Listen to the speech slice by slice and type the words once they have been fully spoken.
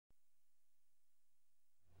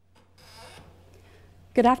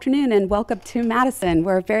Good afternoon and welcome to Madison.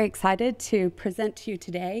 We're very excited to present to you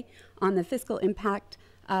today on the fiscal impact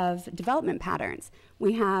of development patterns.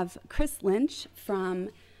 We have Chris Lynch from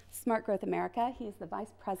Smart Growth America. He is the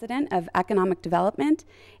Vice President of Economic Development,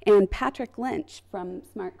 and Patrick Lynch from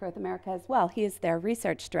Smart Growth America as well. He is their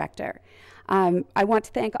Research Director. I want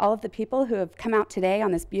to thank all of the people who have come out today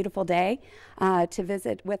on this beautiful day to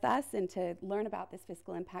visit with us and to learn about this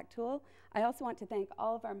fiscal impact tool. I also want to thank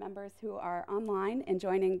all of our members who are online and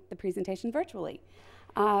joining the presentation virtually.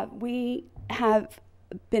 We have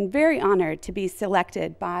been very honored to be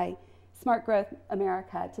selected by Smart Growth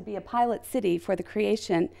America to be a pilot city for the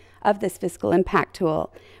creation of this fiscal impact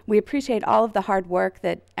tool. We appreciate all of the hard work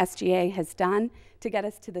that SGA has done to get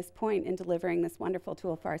us to this point in delivering this wonderful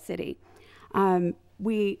tool for our city.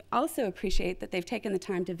 We also appreciate that they've taken the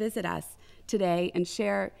time to visit us today and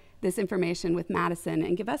share this information with Madison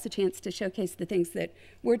and give us a chance to showcase the things that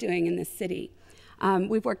we're doing in this city.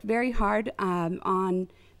 We've worked very hard on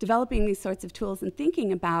developing these sorts of tools and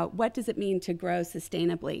thinking about what does it mean to grow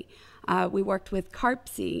sustainably. We worked with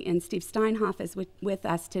CARPC, and Steve Steinhoff is with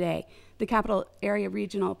us today. The Capital Area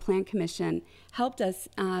Regional Plan Commission helped us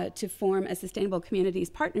to form a Sustainable Communities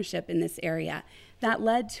Partnership in this area. That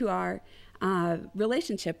led to our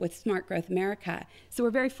relationship with Smart Growth America. So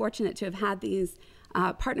we're very fortunate to have had these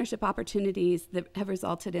partnership opportunities that have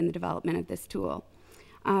resulted in the development of this tool.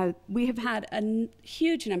 We have had a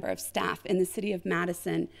huge number of staff in the city of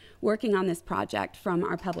Madison working on this project, from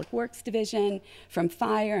our Public Works Division, from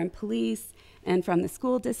fire and police, and from the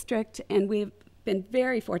school district. And we've been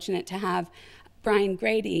very fortunate to have Brian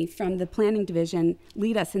Grady from the Planning Division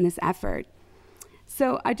lead us in this effort.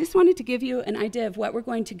 So I just wanted to give you an idea of what we're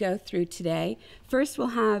going to go through today. First, we'll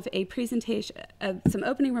have a presentation of some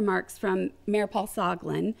opening remarks from Mayor Paul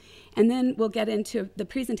Soglin, and then we'll get into the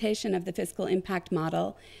presentation of the fiscal impact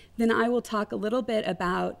model. Then I will talk a little bit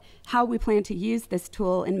about how we plan to use this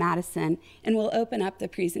tool in Madison, and we'll open up the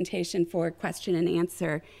presentation for question and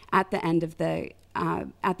answer at the end of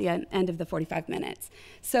the 45 minutes.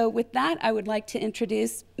 So with that, I would like to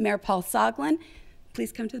introduce Mayor Paul Soglin.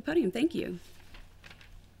 Please come to the podium. Thank you.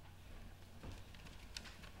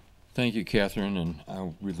 Thank you, Catherine, and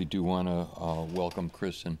I really do want to welcome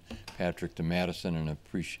Chris and Patrick to Madison and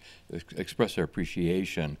express our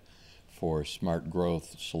appreciation for Smart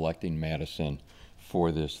Growth selecting Madison for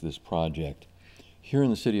this project. Here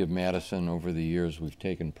in the city of Madison, over the years, we've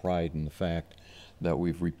taken pride in the fact that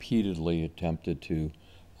we've repeatedly attempted to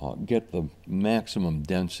get the maximum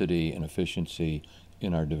density and efficiency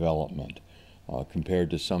in our development compared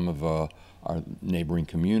to some of our neighboring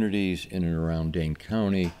communities in and around Dane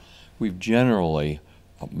County. We've generally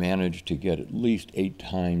managed to get at least 8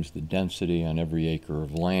 times the density on every acre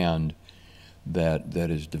of land that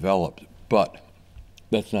is developed, but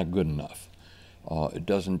that's not good enough. It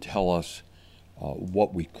doesn't tell us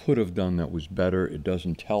what we could have done that was better. It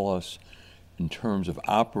doesn't tell us in terms of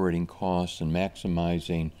operating costs and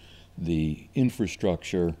maximizing the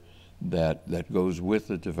infrastructure that goes with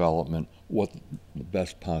the development, what the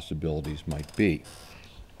best possibilities might be.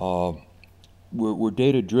 We're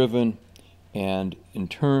data-driven, and in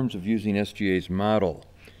terms of using SGA's model,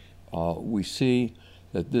 we see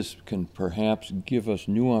that this can perhaps give us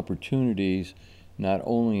new opportunities, not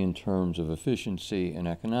only in terms of efficiency and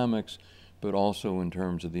economics, but also in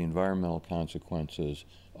terms of the environmental consequences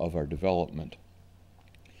of our development.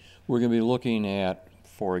 We're going to be looking at,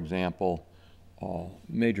 for example,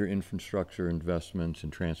 major infrastructure investments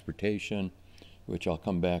in transportation, which I'll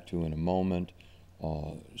come back to in a moment,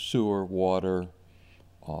 sewer, water,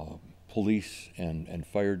 police and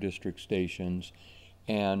fire district stations,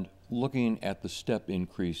 and looking at the step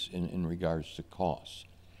increase in regards to costs.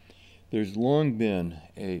 There's long been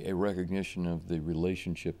a recognition of the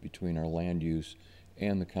relationship between our land use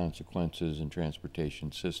and the consequences in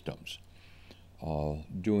transportation systems.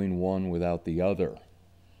 Doing one without the other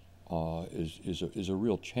is a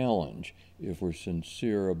real challenge if we're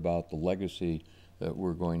sincere about the legacy that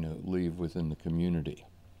we're going to leave within the community.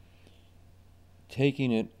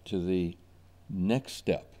 Taking it to the next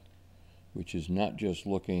step, which is not just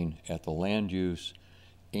looking at the land use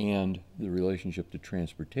and the relationship to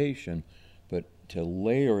transportation, but to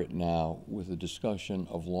layer it now with a discussion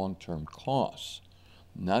of long-term costs,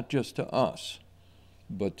 not just to us,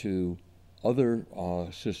 but to other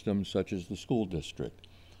systems such as the school district,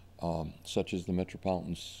 such as the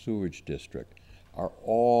Metropolitan Sewage District, are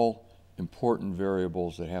all important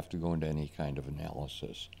variables that have to go into any kind of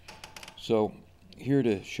analysis. So here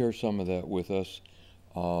to share some of that with us,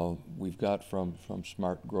 we've got from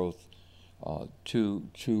Smart Growth two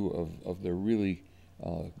of their really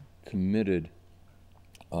committed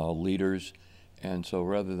leaders And so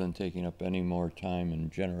rather than taking up any more time in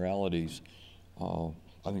generalities, I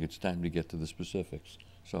think it's time to get to the specifics.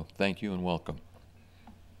 So thank you and welcome.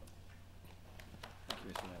 Thank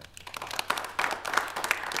you, Mr. Mayor.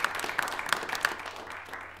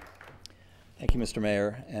 Thank you, Mr.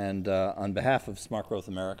 Mayor. And on behalf of Smart Growth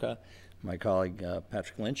America, my colleague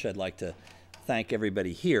Patrick Lynch, I'd like to thank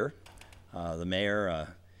everybody here, the mayor,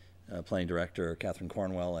 planning director Catherine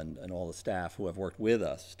Cornwell, and all the staff who have worked with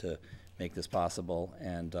us to make this possible,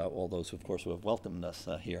 and all those, who, of course, who have welcomed us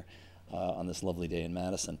here on this lovely day in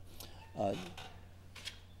Madison.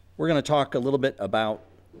 We're going to talk a little bit about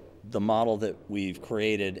the model that we've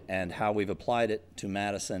created and how we've applied it to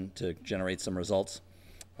Madison to generate some results.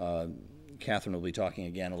 Catherine will be talking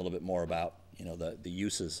again a little bit more about the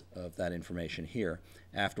uses of that information here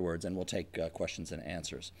afterwards, and we'll take questions and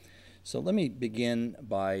answers. So let me begin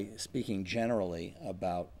by speaking generally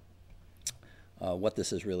about what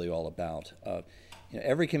this is really all about.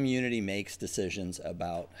 Every community makes decisions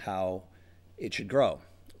about how it should grow,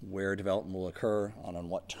 where development will occur, on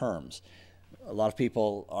what terms. A lot of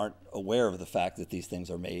people aren't aware of the fact that these things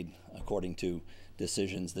are made according to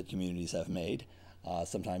decisions that communities have made.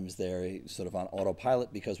 Sometimes they're sort of on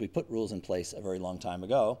autopilot because we put rules in place a very long time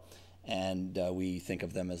ago, and we think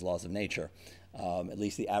of them as laws of nature. At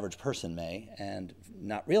least the average person may, and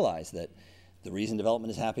not realize that the reason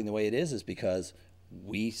development is happening the way it is because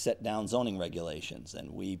we set down zoning regulations,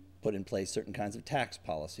 and we put in place certain kinds of tax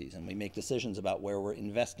policies, and we make decisions about where we're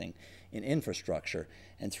investing in infrastructure.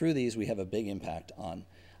 And through these, we have a big impact on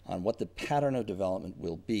what the pattern of development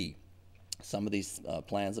will be. Some of these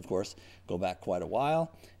plans, of course, go back quite a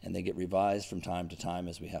while, and they get revised from time to time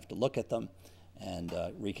as we have to look at them and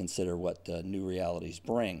reconsider what new realities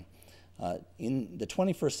bring. In the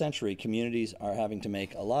 21st century, communities are having to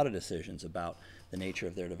make a lot of decisions about the nature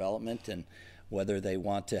of their development and whether they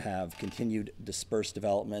want to have continued dispersed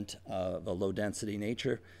development of a low-density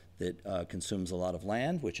nature that consumes a lot of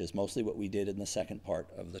land, which is mostly what we did in the second part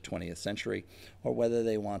of the 20th century, or whether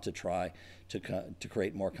they want to try to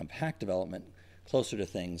create more compact development closer to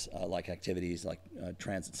things like activities like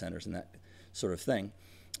transit centers and that sort of thing,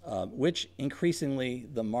 which increasingly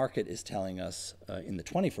the market is telling us in the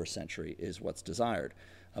 21st century is what's desired.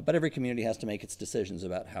 But every community has to make its decisions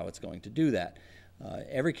about how it's going to do that.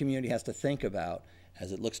 Every community has to think about,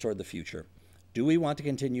 as it looks toward the future, do we want to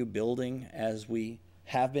continue building as we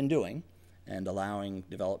have been doing and allowing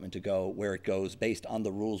development to go where it goes based on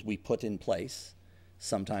the rules we put in place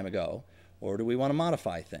some time ago, or do we want to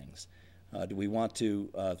modify things? Do we want to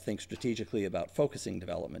think strategically about focusing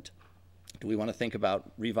development? Do we want to think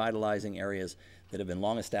about revitalizing areas that have been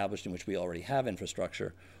long established in which we already have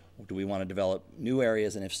infrastructure? Or do we want to develop new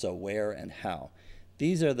areas, and if so, where and how?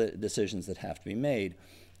 These are the decisions that have to be made,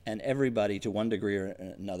 and everybody, to one degree or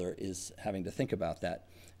another, is having to think about that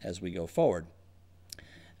as we go forward.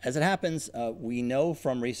 As it happens, we know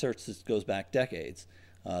from research that goes back decades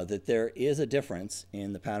that there is a difference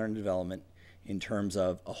in the pattern of development in terms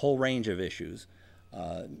of a whole range of issues.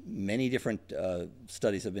 Many different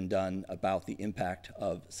studies have been done about the impact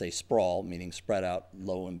of, say, sprawl, meaning spread out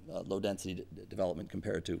low density development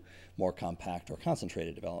compared to more compact or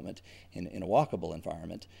concentrated development in a walkable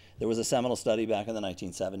environment. There was a seminal study back in the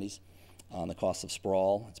 1970s on the cost of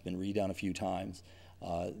sprawl. It's been redone a few times.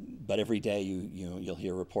 But every day you'll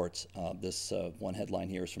hear reports. This one headline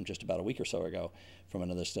here is from just about a week or so ago from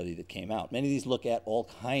another study that came out. Many of these look at all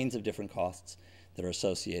kinds of different costs that are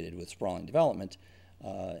associated with sprawling development.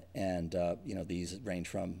 These range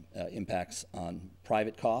from impacts on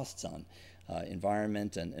private costs, on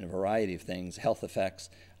environment, and a variety of things, health effects.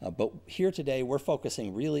 But here today, we're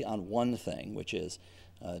focusing really on one thing, which is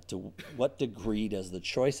to what degree does the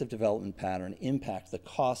choice of development pattern impact the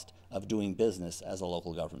cost of doing business as a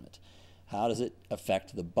local government? How does it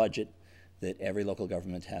affect the budget that every local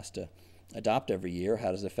government has to adopt every year?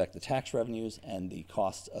 How does it affect the tax revenues and the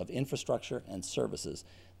costs of infrastructure and services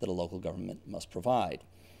that a local government must provide?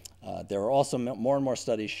 There are also more and more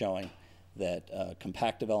studies showing that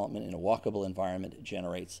compact development in a walkable environment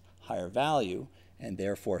generates higher value, and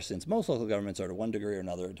therefore, since most local governments are to one degree or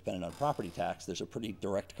another dependent on property tax, there's a pretty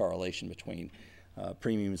direct correlation between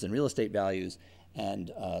premiums and real estate values and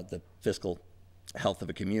the fiscal health of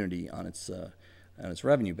a community on its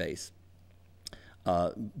revenue base.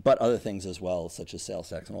 But other things as well, such as sales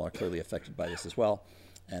tax and all, are clearly affected by this as well.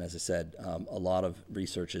 And as I said, a lot of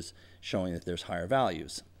research is showing that there's higher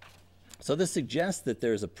values. So this suggests that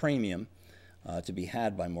there's a premium to be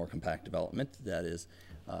had by more compact development. That is,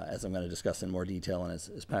 as I'm going to discuss in more detail and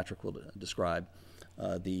as Patrick will describe,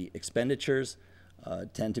 the expenditures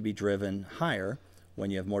tend to be driven higher when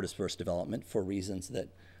you have more dispersed development for reasons that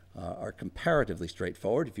are comparatively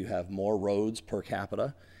straightforward. If you have more roads per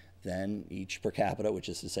capita, then each per capita, which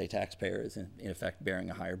is to say taxpayer, is in effect bearing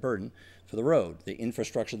a higher burden for the road. The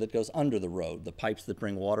infrastructure that goes under the road, the pipes that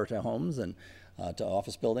bring water to homes and to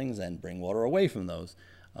office buildings and bring water away from those,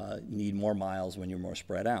 need more miles when you're more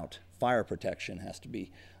spread out. Fire protection has to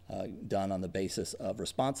be done on the basis of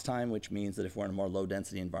response time, which means that if we're in a more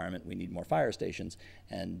low-density environment, we need more fire stations,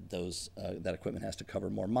 and that equipment has to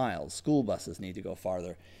cover more miles. School buses need to go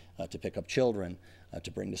farther to pick up children,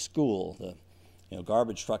 to bring to school. The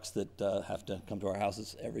garbage trucks that have to come to our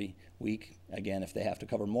houses every week, again, if they have to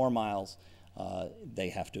cover more miles, they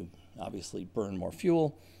have to obviously burn more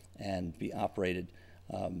fuel and be operated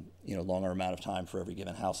longer amount of time for every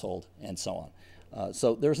given household, and so on.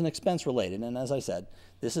 So there's an expense related, and as I said,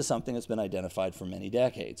 this is something that's been identified for many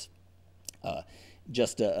decades.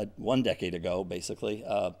 Just 1 decade ago, basically,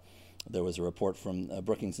 there was a report from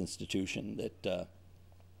Brookings Institution that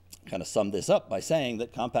kind of summed this up by saying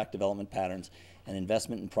that compact development patterns and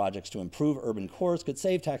investment in projects to improve urban cores could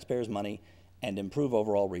save taxpayers money and improve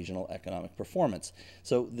overall regional economic performance.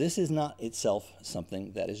 So this is not itself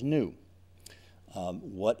something that is new.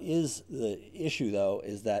 What is the issue, though,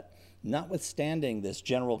 is that notwithstanding this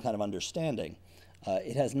general kind of understanding,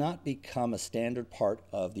 it has not become a standard part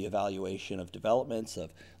of the evaluation of developments,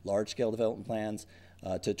 of large-scale development plans,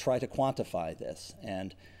 to try to quantify this.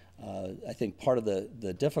 And I think part of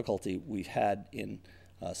the difficulty we've had in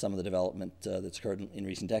some of the development that's occurred in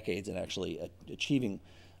recent decades and actually achieving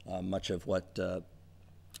much of what a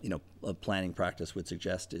planning practice would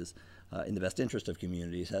suggest is in the best interest of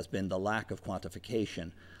communities has been the lack of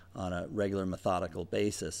quantification on a regular methodical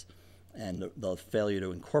basis, and the failure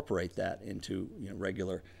to incorporate that into the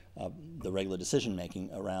regular decision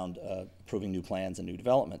making around approving new plans and new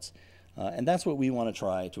developments. And that's what we want to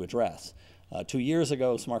try to address. 2 years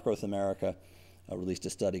ago, Smart Growth America released a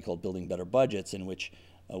study called Building Better Budgets, in which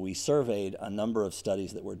we surveyed a number of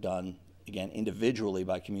studies that were done, again, individually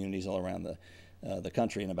by communities all around the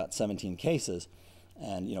country in about 17 cases,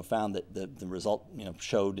 and found that the result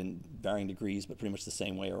showed in varying degrees, but pretty much the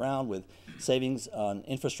same way around, with savings on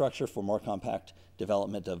infrastructure for more compact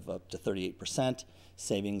development of up to 38%,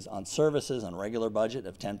 savings on services on regular budget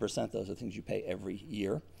of 10%, those are things you pay every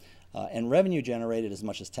year, and revenue generated as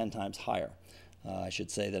much as 10 times higher. I should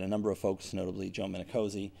say that a number of folks, notably Joe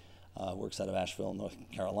Minicozy, works out of Asheville, North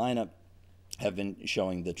Carolina, have been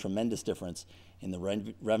showing the tremendous difference in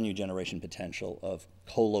the revenue generation potential of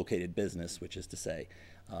co-located business, which is to say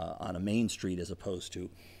on a main street as opposed to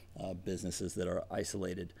businesses that are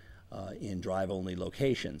isolated in drive-only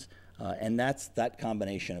locations. And that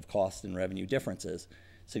combination of cost and revenue differences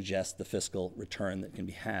suggests the fiscal return that can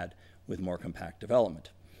be had with more compact development.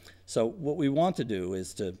 So what we want to do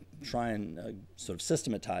is to try and sort of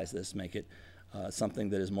systematize this, make it something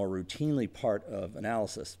that is more routinely part of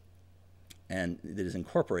analysis and that is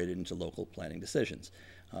incorporated into local planning decisions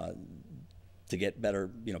to get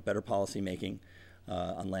better policy making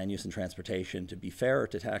on land use and transportation, to be fairer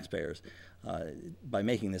to taxpayers by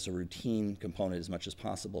making this a routine component as much as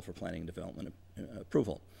possible for planning and development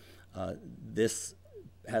approval. This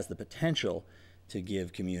has the potential to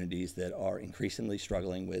give communities that are increasingly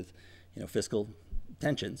struggling with fiscal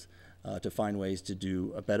tensions to find ways to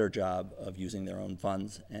do a better job of using their own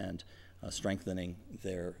funds and strengthening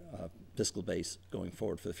their fiscal base going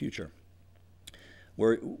forward for the future.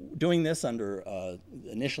 We're doing this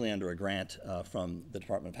initially under a grant from the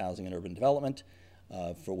Department of Housing and Urban Development,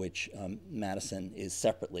 for which Madison is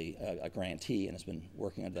separately a grantee and has been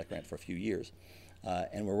working under that grant for a few years.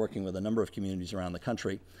 And we're working with a number of communities around the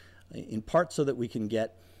country, in part so that we can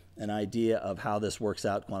get an idea of how this works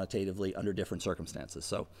out quantitatively under different circumstances.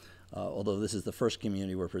 So although this is the first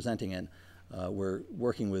community we're presenting in, we're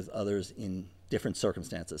working with others in different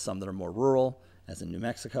circumstances, some that are more rural, as in New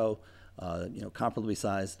Mexico, comparably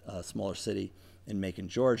sized, smaller city in Macon,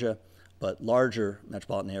 Georgia, but larger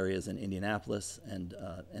metropolitan areas in Indianapolis and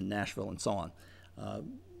Nashville and so on.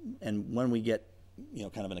 And when we get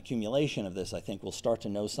kind of an accumulation of this, I think we'll start to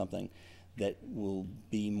know something that will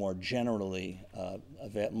be more generally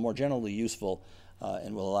useful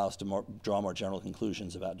and will allow us to draw more general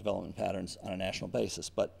conclusions about development patterns on a national basis.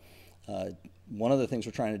 But one of the things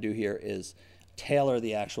we're trying to do here is tailor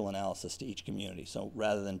the actual analysis to each community. So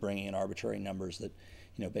rather than bringing in arbitrary numbers that,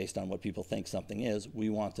 based on what people think something is, we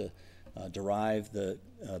want to derive the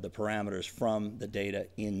parameters from the data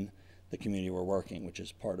in the community we're working, which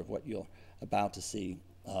is part of what you're about to see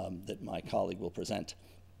that my colleague will present.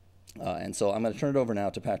 And so I'm going to turn it over now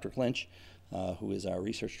to Patrick Lynch, who is our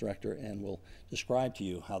research director, and will describe to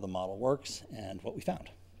you how the model works and what we found.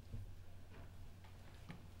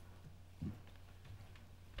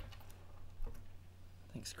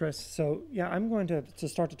 Thanks, Chris. So yeah, I'm going to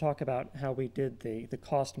start to talk about how we did the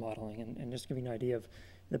cost modeling and just give you an idea of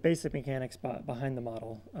the basic mechanics behind the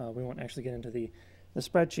model. We won't actually get into the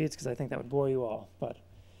spreadsheets because I think that would bore you all. But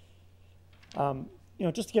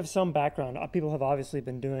just to give some background, people have obviously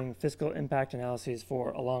been doing fiscal impact analyses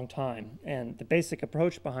for a long time, and the basic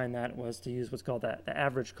approach behind that was to use what's called the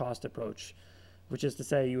average cost approach, which is to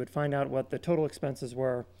say you would find out what the total expenses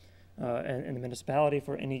were in the municipality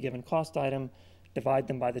for any given cost item, divide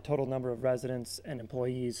them by the total number of residents and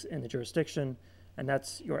employees in the jurisdiction, and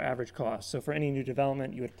that's your average cost. So for any new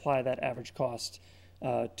development, you would apply that average cost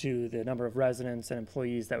to the number of residents and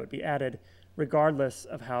employees that would be added, regardless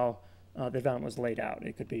of how the development was laid out.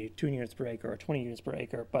 It could be 2 units per acre or 20 units per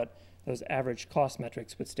acre, but those average cost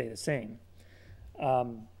metrics would stay the same.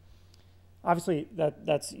 Obviously,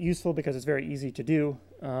 that's useful because it's very easy to do,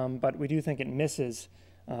 but we do think it misses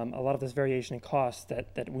a lot of this variation in costs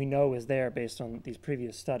that we know is there based on these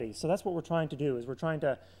previous studies. So that's what we're trying to do, is we're trying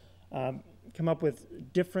to come up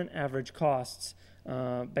with different average costs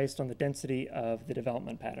based on the density of the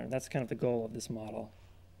development pattern. That's kind of the goal of this model,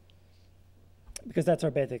 because that's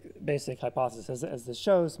our basic hypothesis. As this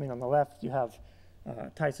shows, on the left you have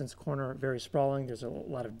Tyson's Corner, very sprawling. There's a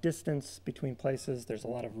lot of distance between places. There's a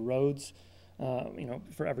lot of roads,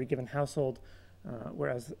 for every given household,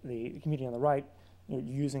 whereas the community on the right, you're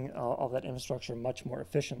using all that infrastructure much more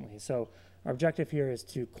efficiently. So our objective here is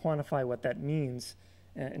to quantify what that means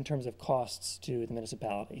in terms of costs to the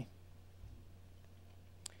municipality.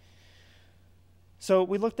 So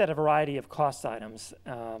we looked at a variety of cost items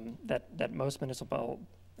that most municipal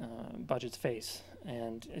budgets face.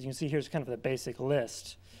 And as you can see, here's kind of the basic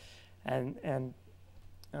list. And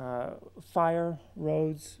fire,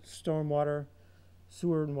 roads, stormwater,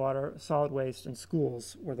 sewer and water, solid waste, and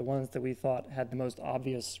schools were the ones that we thought had the most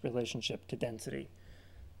obvious relationship to density.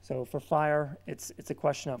 So for fire, it's a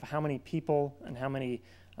question of how many people and how many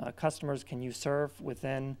customers can you serve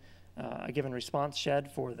within a given response shed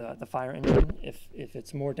for the fire engine. If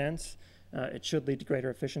it's more dense, it should lead to greater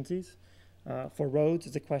efficiencies. For roads,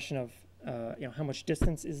 it's a question of how much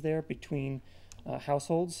distance is there between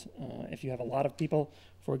households. If you have a lot of people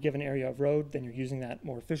for a given area of road, then you're using that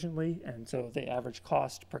more efficiently, and so the average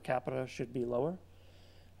cost per capita should be lower.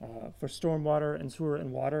 For stormwater and sewer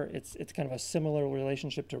and water, it's kind of a similar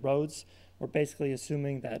relationship to roads. We're basically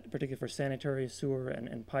assuming that, particularly for sanitary, sewer,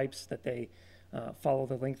 and pipes, that they follow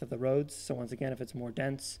the length of the roads. So once again, if it's more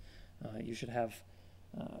dense, you should have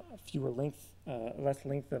less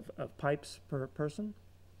length of pipes per person.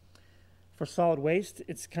 For solid waste,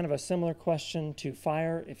 it's kind of a similar question to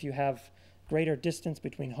fire. If you have greater distance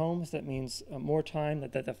between homes, that means more time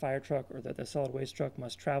that the fire truck or that the solid waste truck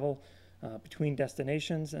must travel between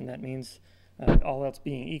destinations, and that means all else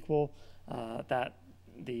being equal, that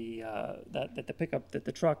the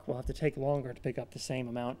truck will have to take longer to pick up the same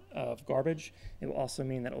amount of garbage. It will also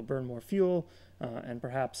mean that it will burn more fuel and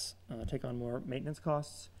perhaps take on more maintenance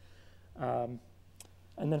costs.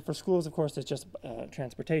 And then for schools, of course, it's just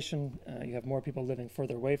transportation. You have more people living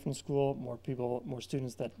further away from school, more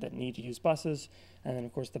students that need to use buses, and then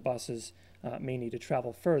of course the buses may need to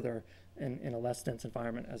travel further in a less dense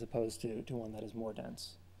environment as opposed to one that is more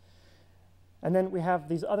dense. And then we have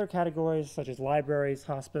these other categories such as libraries,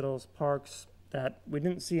 hospitals, parks, that we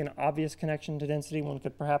didn't see an obvious connection to density. One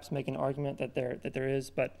could perhaps make an argument that there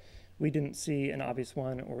is, but we didn't see an obvious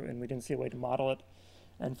one, and we didn't see a way to model it.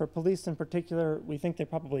 And for police in particular, we think there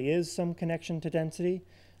probably is some connection to density,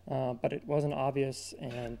 but it wasn't obvious,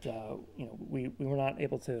 and we were not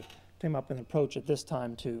able to come up with an approach at this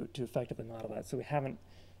time to effectively model that, so we haven't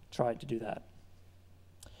tried to do that.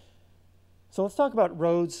 So let's talk about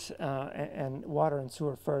roads and water and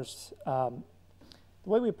sewer first. The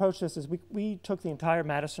way we approach this is we took the entire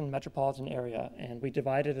Madison metropolitan area and we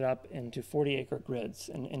divided it up into 40-acre grids.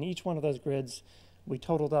 And in each one of those grids, we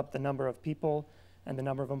totaled up the number of people and the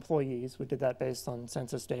number of employees. We did that based on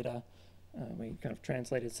census data. We kind of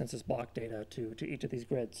translated census block data to each of these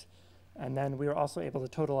grids. And then we were also able to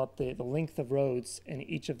total up the length of roads in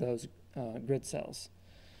each of those grid cells.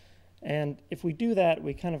 And if we do that,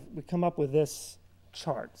 we come up with this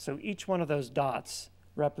chart. So each one of those dots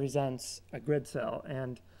represents a grid cell,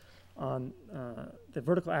 and on the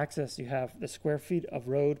vertical axis you have the square feet of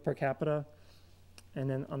road per capita, and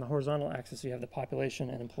then on the horizontal axis you have the population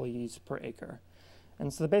and employees per acre.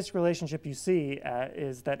 And so the basic relationship you see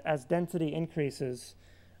is that as density increases,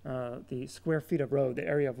 the square feet of road, the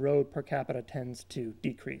area of road per capita, tends to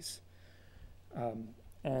decrease.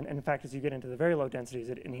 And in fact, as you get into the very low densities,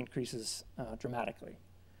 it increases dramatically.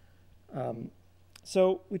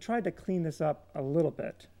 So we tried to clean this up a little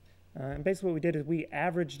bit. And basically what we did is we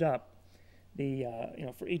averaged up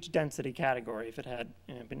for each density category, if it had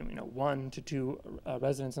been 1 to 2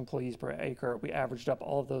 residents employees per acre, we averaged up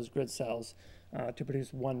all of those grid cells to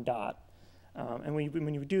produce one dot. And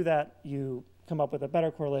when you do that, you come up with a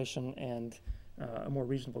better correlation and a more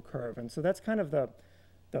reasonable curve. And so that's kind of the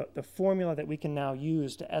formula that we can now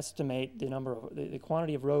use to estimate the number of the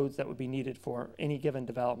quantity of roads that would be needed for any given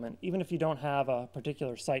development, even if you don't have a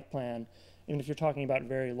particular site plan. Even if you're talking about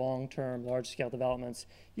very long-term, large-scale developments,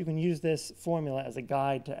 you can use this formula as a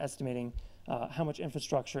guide to estimating how much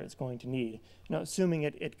infrastructure it's going to need, assuming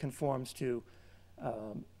it conforms to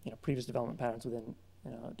previous development patterns within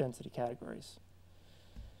density categories.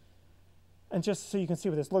 And just so you can see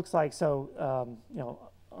what this looks like, so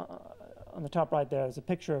on the top right there is a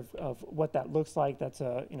picture of what that looks like. That's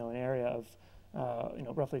an area of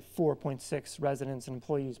roughly 4.6 residents and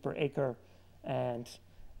employees per acre, and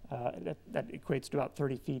that equates to about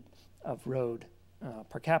 30 feet of road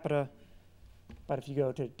per capita. But if you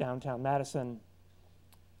go to downtown Madison,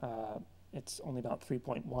 it's only about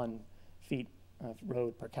 3.1 feet of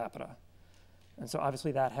road per capita. And so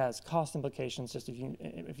obviously that has cost implications, just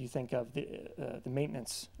if you think of the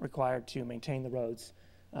maintenance required to maintain the roads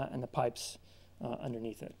and the pipes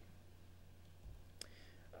underneath it.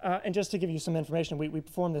 And just to give you some information, we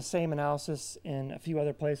performed the same analysis in a few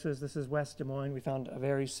other places. This is West Des Moines. We found a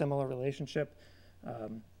very similar relationship.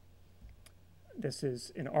 This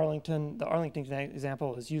is in Arlington. The Arlington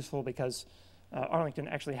example is useful because Arlington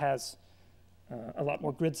actually has a lot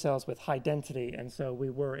more grid cells with high density, and so we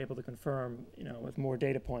were able to confirm, with more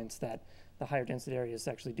data points, that the higher density areas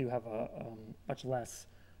actually do have a much less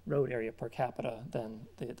road area per capita than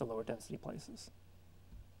the lower density places.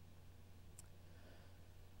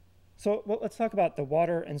 So let's talk about the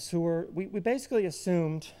water and sewer. We basically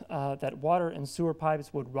assumed that water and sewer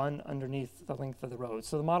pipes would run underneath the length of the road.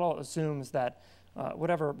 So the model assumes that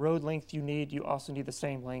whatever road length you need, you also need the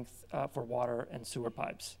same length for water and sewer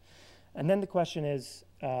pipes. And then the question is,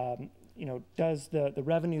 does the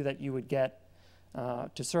revenue that you would get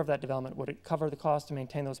to serve that development, would it cover the cost to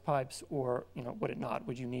maintain those pipes, or would it not?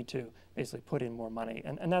 Would you need to basically put in more money?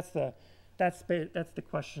 And that's the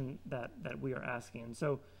question that we are asking. And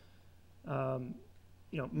so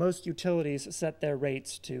most utilities set their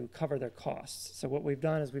rates to cover their costs. So what we've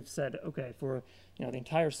done is we've said, okay, for the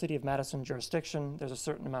entire city of Madison jurisdiction, there's a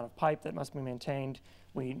certain amount of pipe that must be maintained.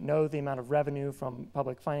 We know the amount of revenue from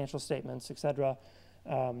public financial statements, et cetera.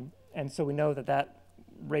 And so we know that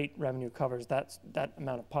rate revenue covers that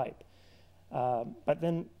amount of pipe. But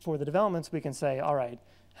then for the developments, we can say, all right,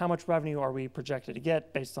 how much revenue are we projected to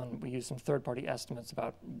get based on, we use some third-party estimates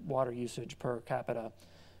about water usage per capita.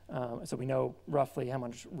 So we know roughly how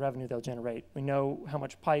much revenue they'll generate. We know how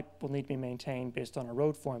much pipe will need to be maintained based on a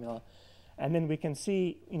road formula. And then we can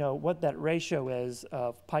see, what that ratio is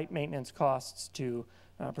of pipe maintenance costs to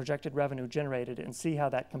projected revenue generated, and see how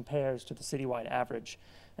that compares to the citywide average.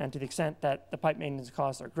 And to the extent that the pipe maintenance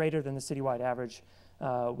costs are greater than the citywide average,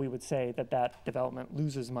 we would say that development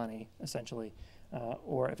loses money, essentially.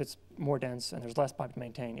 Or if it's more dense and there's less pipe to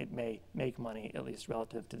maintain, it may make money, at least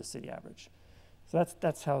relative to the city average. So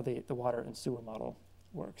that's how the water and sewer model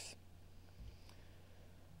works.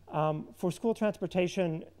 For school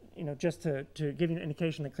transportation, just to give you an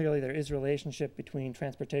indication that clearly there is a relationship between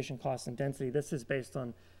transportation costs and density, this is based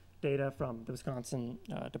on data from the Wisconsin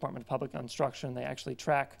Department of Public Instruction. They actually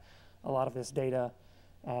track a lot of this data.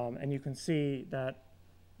 And you can see that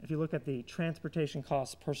if you look at the transportation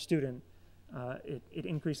costs per student, it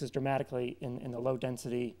increases dramatically in the low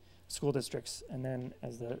density school districts, and then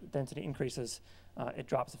as the density increases, it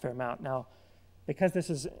drops a fair amount. Now, because this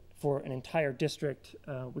is for an entire district,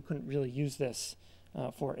 we couldn't really use this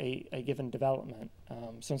for a given development.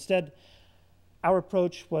 So instead, our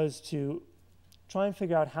approach was to try and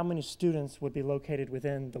figure out how many students would be located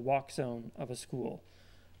within the walk zone of a school.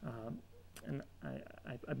 And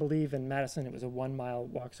I believe in Madison it was a 1 mile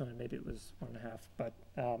walk zone, and maybe it was 1.5, but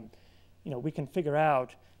we can figure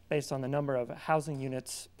out, based on the number of housing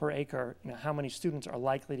units per acre, how many students are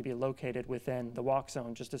likely to be located within the walk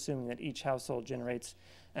zone, just assuming that each household generates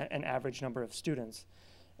an average number of students.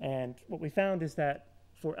 And what we found is that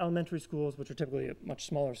for elementary schools, which are typically much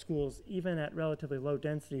smaller schools, even at relatively low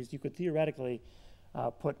densities, you could theoretically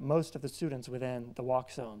put most of the students within the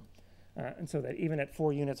walk zone. And so that even at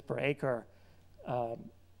 4 units per acre,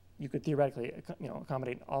 you could theoretically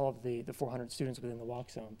accommodate all of the 400 students within the walk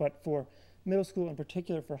zone. But for middle school, in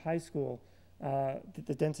particular for high school,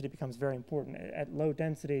 the density becomes very important. At low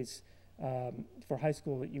densities, for high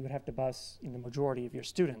school, you would have to bus the majority of your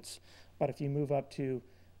students. But if you move up to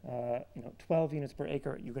 12 units per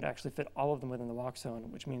acre, you could actually fit all of them within the walk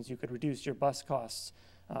zone, which means you could reduce your bus costs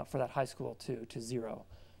for that high school to zero.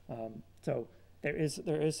 So there is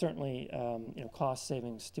certainly cost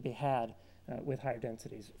savings to be had with higher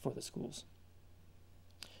densities for the schools.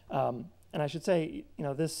 And I should say,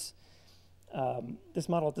 this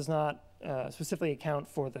model does not specifically account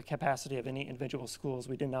for the capacity of any individual schools.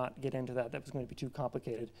 We did not get into that. That was going to be too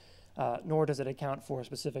complicated. Nor does it account for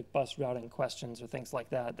specific bus routing questions or things like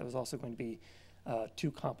that. That was also going to be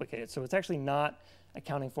too complicated. So it's actually not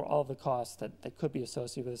accounting for all of the costs that could be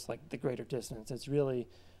associated with this, like the greater distance. It's really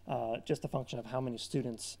just a function of how many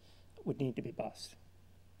students would need to be bused.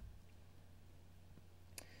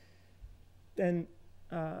 Then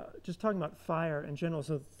just talking about fire in general,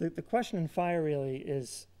 so the question in fire really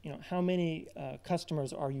is, how many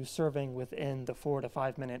customers are you serving within the 4 to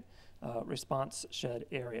 5 minute response shed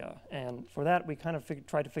area? And for that, we kind of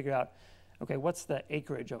tried to figure out, okay, what's the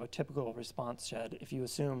acreage of a typical response shed if you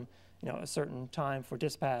assume, a certain time for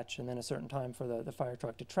dispatch and then a certain time for the fire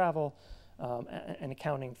truck to travel, and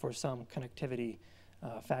accounting for some connectivity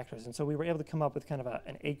factors. And so we were able to come up with kind of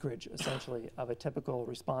an acreage, essentially, of a typical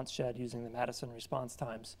response shed using the Madison response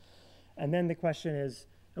times. And then the question is,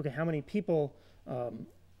 okay, how many people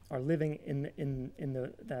are living in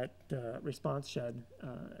that response shed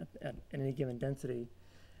at any given density?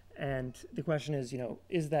 And the question is,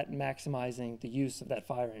 is that maximizing the use of that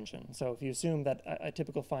fire engine? So if you assume that a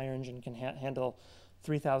typical fire engine can handle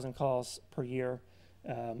 3,000 calls per year,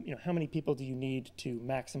 how many people do you need to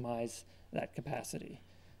maximize that capacity?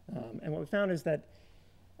 And what we found is that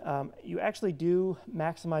you actually do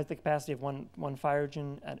maximize the capacity of one fire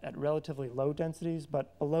engine at relatively low densities,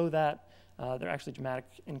 but below that, there are actually dramatic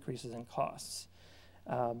increases in costs.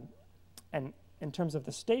 And in terms of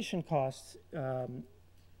the station costs,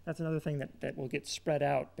 that's another thing that will get spread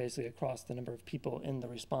out basically across the number of people in the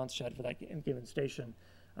response shed for that given station.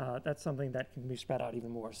 That's something that can be spread out even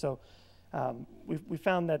more. So we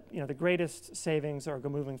found that the greatest savings are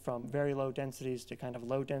moving from very low densities to kind of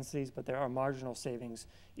low densities, but there are marginal savings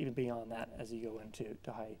even beyond that as you go into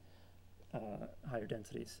higher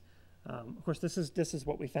densities. Of course, this is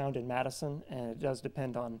what we found in Madison, and it does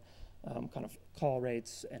depend on kind of call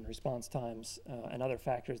rates and response times and other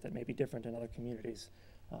factors that may be different in other communities.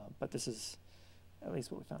 But this is at least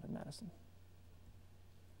what we found in Madison.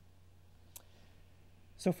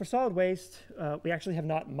 So for solid waste, we actually have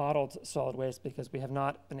not modeled solid waste because we have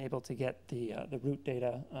not been able to get the root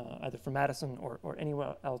data either for Madison or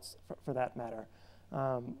anywhere else for that matter.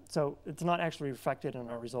 So it's not actually reflected in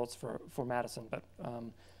our results for Madison, but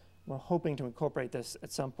we're hoping to incorporate this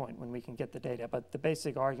at some point when we can get the data. But the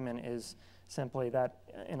basic argument is simply that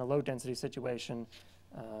in a low density situation,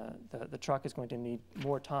 the truck is going to need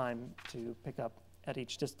more time to pick up at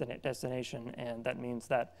each destination, and that means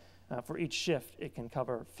that for each shift it can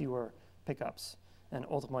cover fewer pickups, and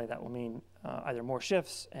ultimately that will mean either more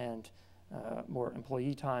shifts and more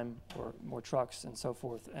employee time or more trucks and so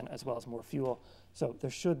forth, and as well as more fuel. So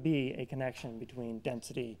there should be a connection between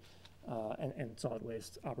density and solid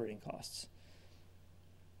waste operating costs.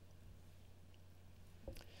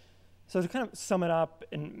 So to kind of sum it up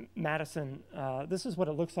in Madison, this is what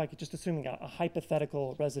it looks like, just assuming a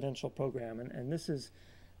hypothetical residential program, and this is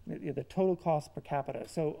the total cost per capita.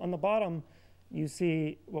 So on the bottom, you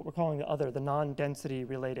see what we're calling the non-density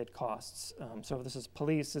related costs. So this is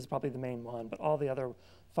police is probably the main one, but all the other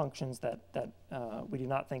functions that we do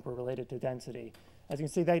not think were related to density. As you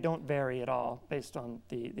can see, they don't vary at all based on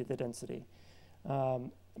the density.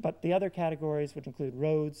 But the other categories, which include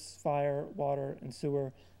roads, fire, water, and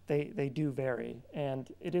sewer, they do vary. And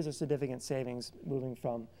it is a significant savings moving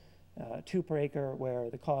from 2 per acre, where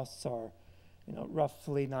the costs are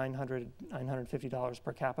roughly $950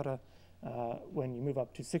 per capita, when you move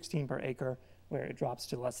up to 16 per acre, where it drops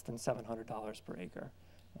to less than $700 per acre.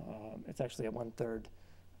 It's actually a 1/3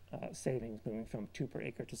 savings moving from 2 per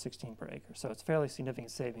acre to 16 per acre. So it's fairly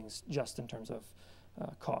significant savings just in terms of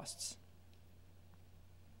costs.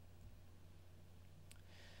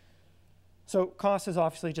 So cost is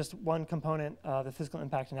obviously just one component of the fiscal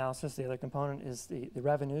impact analysis. The other component is the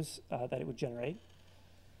revenues that it would generate.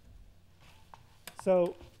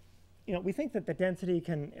 So, we think that the density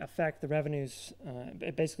can affect the revenues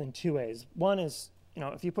basically in 2 ways. One is,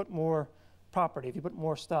 if you put more property, if you put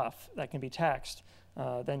more stuff that can be taxed,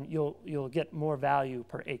 then you'll get more value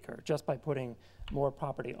per acre just by putting more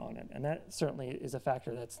property on it. And that certainly is a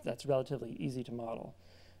factor that's relatively easy to model.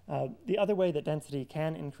 The other way that density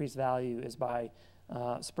can increase value is by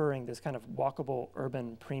spurring this kind of walkable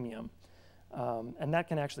urban premium. And that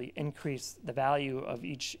can actually increase the value of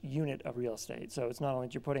each unit of real estate. So it's not only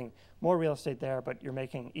that you're putting more real estate there, but you're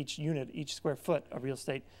making each unit, each square foot of real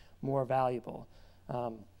estate more valuable.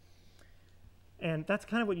 And that's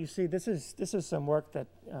kind of what you see. This is some work that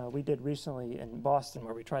we did recently in Boston,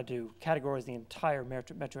 where we tried to categorize the entire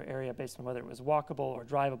metro area based on whether it was walkable or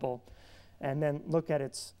drivable, and then look at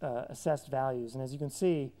its assessed values. And as you can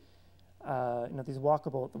see, these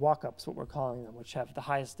walkable, the walk-ups, what we're calling them, which have the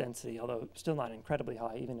highest density, although still not incredibly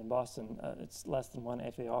high, even in Boston, it's less than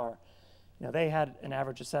 1 FAR. They had an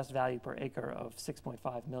average assessed value per acre of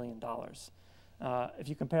 $6.5 million. If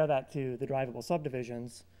you compare that to the drivable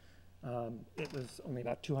subdivisions, it was only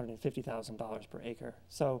about $250,000 per acre.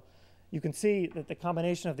 So you can see that the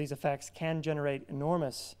combination of these effects can generate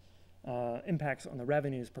enormous impacts on the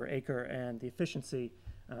revenues per acre and the efficiency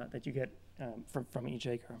that you get from each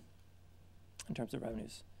acre in terms of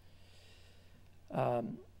revenues.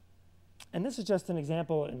 And this is just an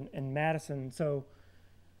example in Madison. So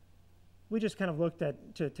we just kind of looked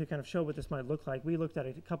at, to kind of show what this might look like, we looked at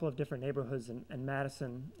a couple of different neighborhoods in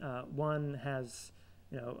Madison. One has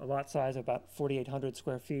a lot size of about 4,800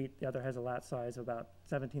 square feet. The other has a lot size of about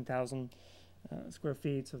 17,000 square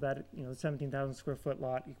feet. So that, the 17,000 square foot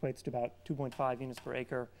lot equates to about 2.5 units per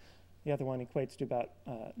acre. The other one equates to about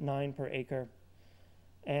 9 per acre.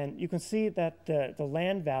 And you can see that the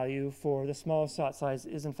land value for the smallest lot size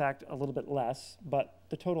is in fact a little bit less, but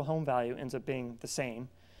the total home value ends up being the same.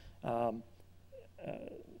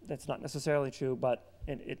 That's not necessarily true, but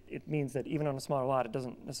it means that even on a smaller lot, it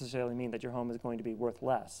doesn't necessarily mean that your home is going to be worth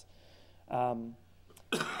less. And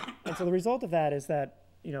so the result of that is that,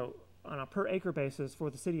 on a per acre basis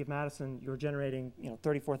for the city of Madison, you're generating,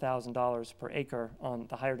 $34,000 per acre on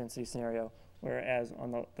the higher density scenario, whereas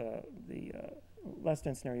on the less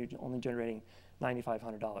dense scenario, you're only generating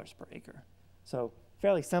 $9,500 per acre. So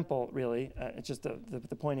fairly simple, really. It's just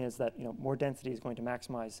the point is that, more density is going to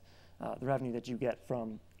maximize the revenue that you get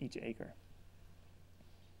from each acre.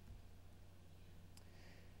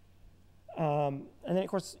 And then, of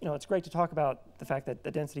course, it's great to talk about the fact that the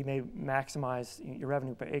density may maximize your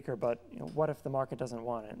revenue per acre, but what if the market doesn't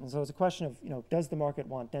want it? And so it's a question of, does the market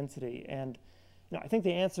want density? And I think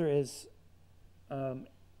the answer is, I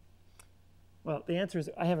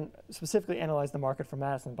haven't specifically analyzed the market for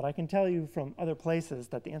Madison, but I can tell you from other places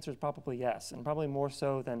that the answer is probably yes, and probably more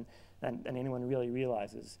so than anyone really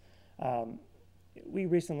realizes. We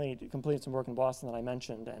recently completed some work in Boston that I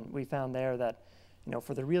mentioned, and we found there that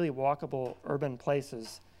for the really walkable urban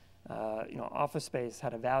places, office space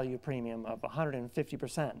had a value premium of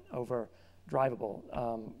 150% over drivable.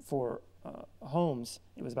 For homes,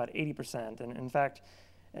 it was about 80%. And in fact,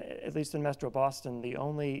 at least in Metro Boston, the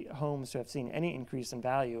only homes to have seen any increase in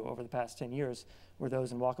value over the past 10 years were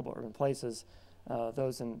those in walkable urban places.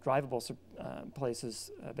 Those in drivable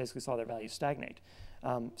places basically saw their value stagnate.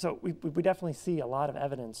 So we definitely see a lot of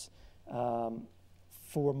evidence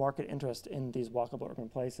for market interest in these walkable urban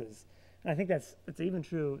places. And I think it's even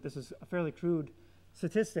true. This is a fairly crude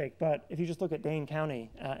statistic, but if you just look at Dane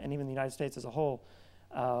County and even the United States as a whole,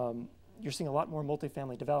 you're seeing a lot more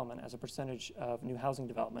multifamily development as a percentage of new housing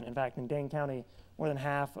development. In fact, in Dane County, more than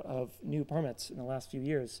half of new permits in the last few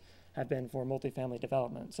years have been for multifamily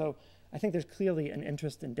development. So I think there's clearly an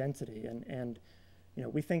interest in density, and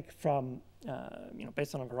we think from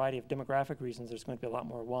based on a variety of demographic reasons, there's going to be a lot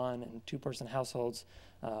more 1- and 2-person households,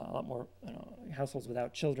 a lot more households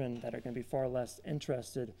without children that are going to be far less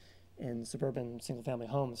interested in suburban single-family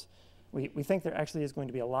homes. We think there actually is going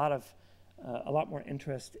to be a lot more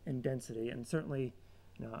interest in density, and certainly,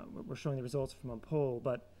 we're showing the results from a poll,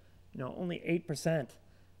 but only 8%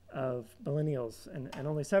 of millennials and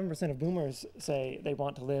only 7% of boomers say they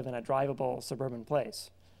want to live in a drivable suburban place,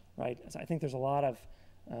 right? So I think there's a lot of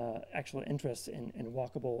actual interest in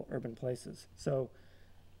walkable urban places. So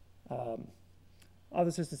all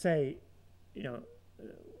this is to say,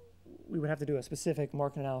 we would have to do a specific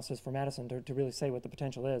market analysis for Madison to really say what the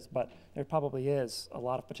potential is, but there probably is a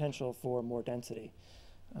lot of potential for more density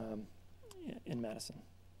in Madison.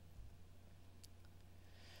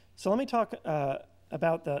 So let me talk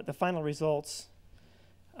about the final results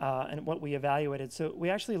and what we evaluated. So we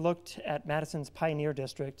actually looked at Madison's Pioneer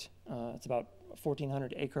District. It's about a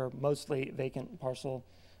 1,400 acre, mostly vacant parcel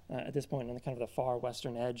at this point on the kind of the far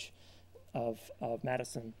western edge of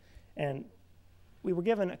Madison. And we were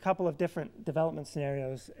given a couple of different development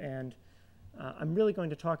scenarios, and I'm really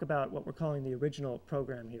going to talk about what we're calling the original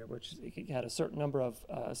program here, which had a certain number of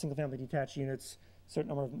single-family detached units, a certain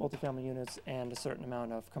number of multifamily units, and a certain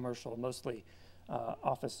amount of commercial, mostly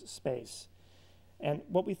office space. And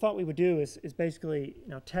what we thought we would do is basically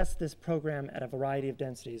test this program at a variety of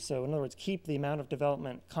densities. So in other words, keep the amount of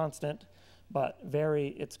development constant, but vary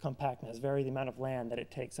its compactness, vary the amount of land that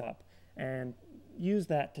it takes up, and use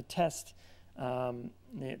that to test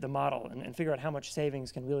the model and figure out how much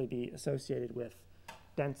savings can really be associated with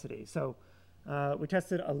density. So we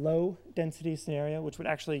tested a low density scenario, which would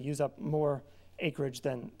actually use up more acreage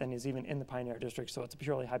than is even in the Pioneer District, so it's a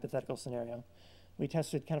purely hypothetical scenario. We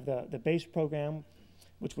tested kind of the base program,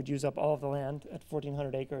 which would use up all of the land at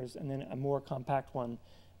 1,400 acres, and then a more compact one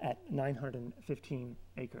at 915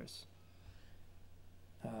 acres.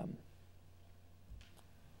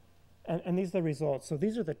 And these are the results. So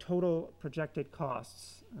these are the total projected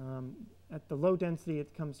costs. At the low density,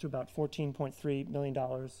 it comes to about $14.3 million.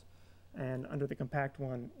 And under the compact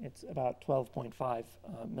one, it's about $12.5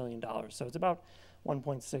 million. So it's about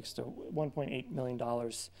 $1.6 to $1.8 million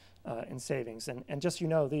in savings. And just so you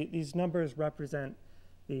know, these numbers represent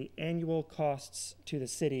the annual costs to the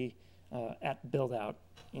city at build-out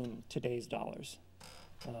in today's dollars.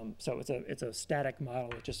 So it's a static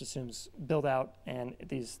model. It just assumes build-out, and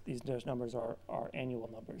these numbers are annual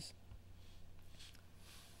numbers.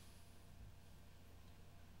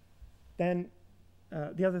 Then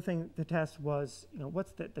the other thing to test was,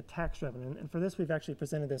 what's the tax revenue? And for this, we've actually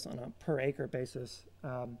presented this on a per acre basis.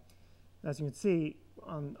 As you can see,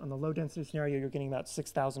 on the low density scenario, you're getting about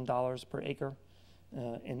 $6,000 per acre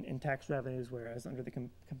in tax revenues, whereas under the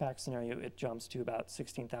compact scenario, it jumps to about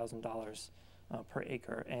 $16,000 per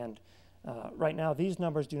acre. And right now, these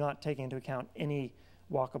numbers do not take into account any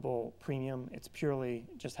walkable premium. It's purely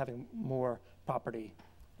just having more property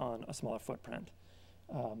on a smaller footprint.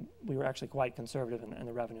 We were actually quite conservative in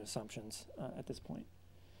the revenue assumptions at this point.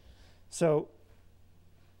 So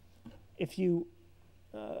if you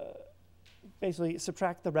basically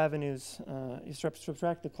subtract the revenues, you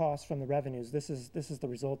subtract the costs from the revenues, this is the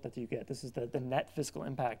result that you get. This is the net fiscal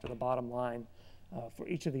impact, or the bottom line for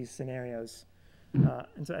each of these scenarios.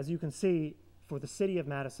 And so as you can see, for the city of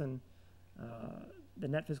Madison, the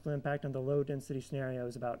net fiscal impact on the low density scenario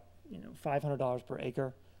is about $500 per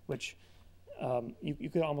acre, which you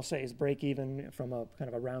could almost say is break even from a kind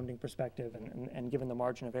of a rounding perspective, and given the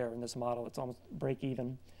margin of error in this model, it's almost break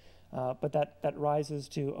even. But that rises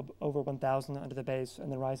to over 1,000 under the base,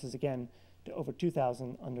 and then rises again to over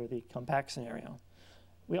 2,000 under the compact scenario.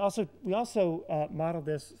 We also modeled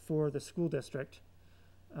this for the school district,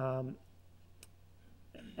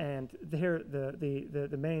 and here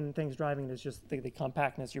the main things driving it is just the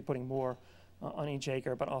compactness. You're putting more on each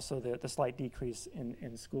acre, but also the slight decrease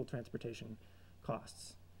in school transportation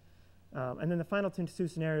costs. And then the final two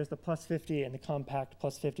scenarios, the plus 50 and the compact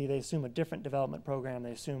plus 50, they assume a different development program.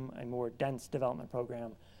 They assume a more dense development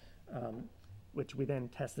program, which we then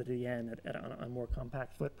tested at the end on a more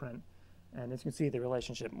compact footprint. And as you can see, the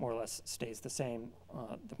relationship more or less stays the same.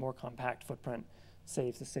 The more compact footprint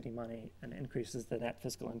saves the city money and increases the net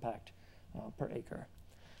fiscal impact per acre.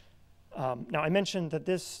 Now, I mentioned that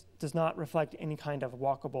this does not reflect any kind of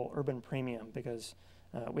walkable urban premium, because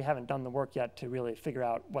we haven't done the work yet to really figure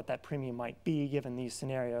out what that premium might be given these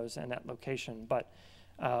scenarios and that location. But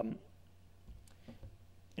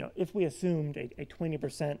if we assumed a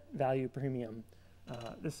 20% value premium,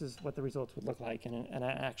 this is what the results would look like, and it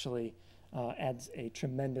actually adds a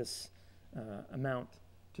tremendous amount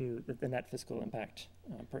to the net fiscal impact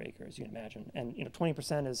per acre, as you can imagine. And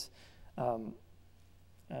 20% is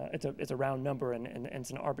it's a round number, and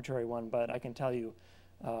it's an arbitrary one, but I can tell you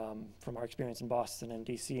from our experience in Boston and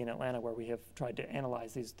DC and Atlanta, where we have tried to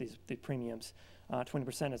analyze the premiums,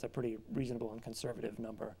 20% is a pretty reasonable and conservative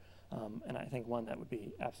number, and I think one that would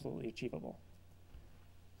be absolutely achievable.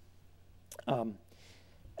 And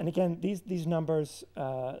again, these numbers,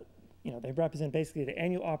 they represent basically the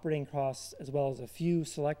annual operating costs as well as a few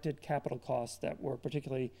selected capital costs that were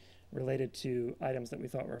particularly related to items that we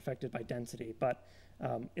thought were affected by density. But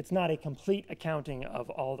it's not a complete accounting of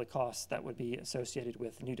all the costs that would be associated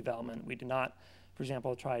with new development. We did not, for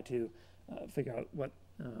example, try to figure out what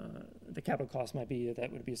the capital costs might be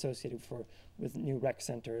that would be associated with new rec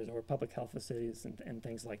centers or public health facilities and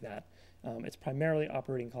things like that. It's primarily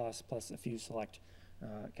operating costs plus a few select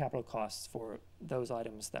capital costs for those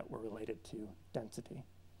items that were related to density.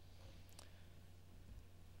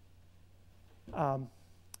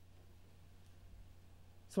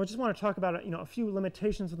 So I just want to talk about a few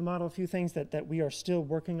limitations of the model, a few things that we are still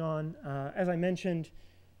working on. As I mentioned,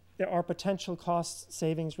 there are potential cost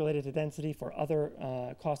savings related to density for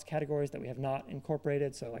other cost categories that we have not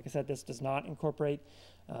incorporated. So like I said, this does not incorporate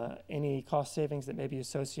any cost savings that may be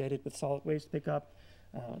associated with solid waste pickup.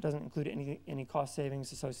 It doesn't include any cost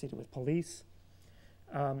savings associated with police.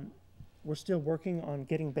 We're still working on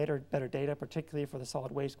getting better data, particularly for the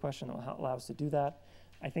solid waste question that will allow us to do that.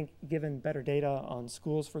 I think given better data on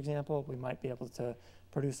schools, for example, we might be able to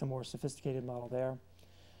produce a more sophisticated model there.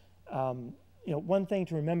 One thing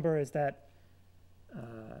to remember is that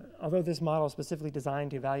although this model is specifically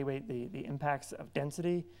designed to evaluate the impacts of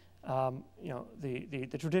density,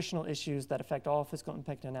 the traditional issues that affect all fiscal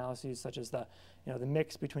impact analyses, such as the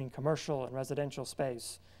mix between commercial and residential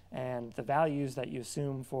space, and the values that you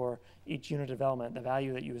assume for each unit development, the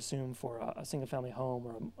value that you assume for a single-family home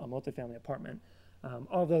or a multifamily apartment,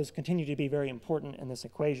 all those continue to be very important in this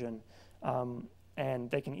equation,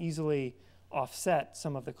 and they can easily offset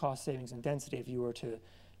some of the cost savings and density if you were to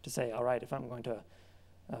say, all right, if I'm going to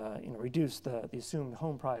reduce the assumed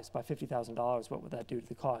home price by $50,000, what would that do to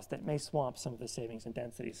the cost? That may swamp some of the savings and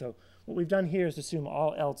density. So what we've done here is assume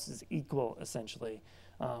all else is equal, essentially,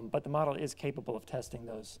 but the model is capable of testing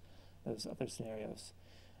those other scenarios.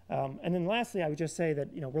 And then lastly, I would just say that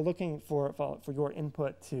we're looking for your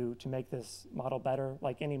input to make this model better.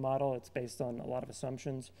 Like any model, it's based on a lot of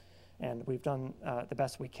assumptions, and we've done the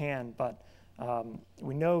best we can, but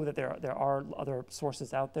we know that there are other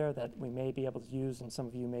sources out there that we may be able to use, and some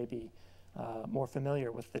of you may be more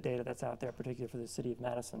familiar with the data that's out there, particularly for the city of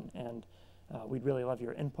Madison. And we'd really love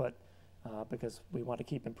your input because we want to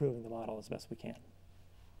keep improving the model as best we can.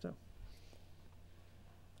 So,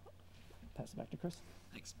 pass it back to Chris.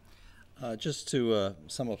 Thanks. Just to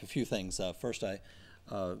sum up a few things. First, I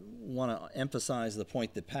want to emphasize the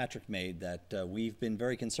point that Patrick made that we've been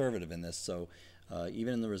very conservative in this. So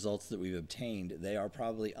even in the results that we've obtained, they are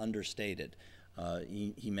probably understated.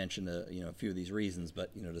 He mentioned a few of these reasons,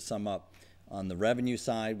 but to sum up, on the revenue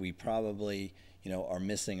side, we probably are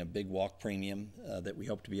missing a big walk premium that we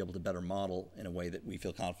hope to be able to better model in a way that we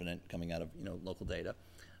feel confident coming out of local data.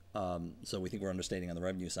 So we think we're understating on the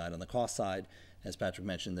revenue side. On the cost side, as Patrick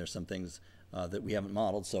mentioned, there's some things that we haven't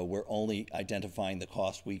modeled, so we're only identifying the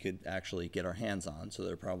cost we could actually get our hands on. So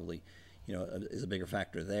there probably is a bigger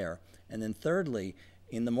factor there. And then thirdly,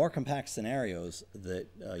 in the more compact scenarios that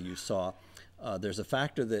you saw, there's a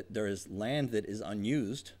factor that there is land that is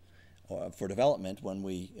unused for development when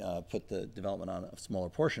we put the development on a smaller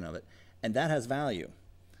portion of it, and that has value.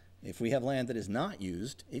 If we have land that is not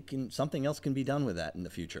used, something else can be done with that in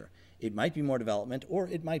the future. It might be more development, or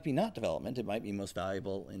it might be not development. It might be most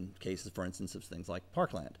valuable in cases, for instance, of things like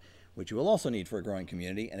parkland, which you will also need for a growing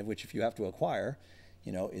community, and which, if you have to acquire,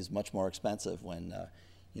 is much more expensive when,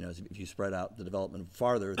 if you spread out the development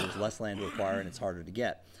farther, there's less land to acquire and it's harder to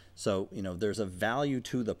get. So, there's a value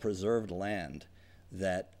to the preserved land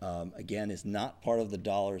that, again, is not part of the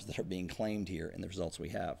dollars that are being claimed here in the results we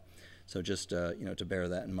have. So just, to bear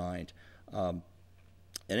that in mind. In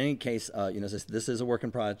any case, this is a work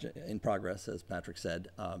in progress, as Patrick said.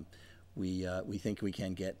 We think we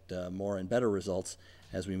can get more and better results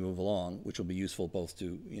as we move along, which will be useful both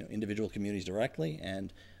to individual communities directly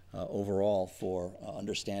and overall for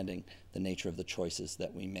understanding the nature of the choices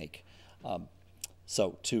that we make.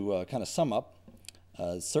 So to kind of sum up,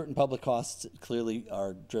 certain public costs clearly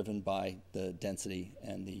are driven by the density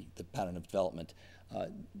and the pattern of development.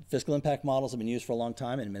 Fiscal impact models have been used for a long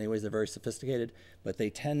time, and in many ways they're very sophisticated, but they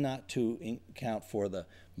tend not to account for the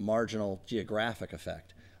marginal geographic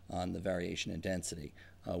effect on the variation in density,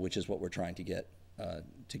 which is what we're trying to get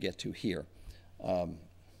to here. All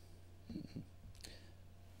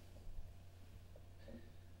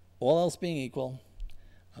else being equal,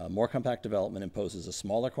 more compact development imposes a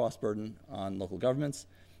smaller cost burden on local governments,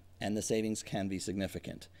 and the savings can be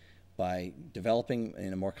significant. By developing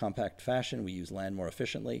in a more compact fashion, we use land more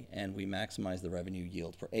efficiently, and we maximize the revenue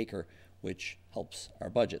yield per acre, which helps our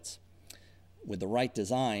budgets. With the right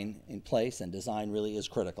design in place, and design really is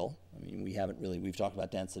critical. I mean, we've talked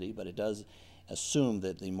about density, but it does assume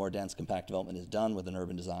that the more dense compact development is done with an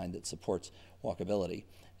urban design that supports walkability.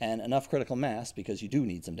 And enough critical mass, because you do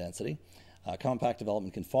need some density. Compact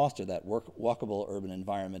development can foster that walkable urban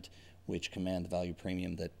environment which command the value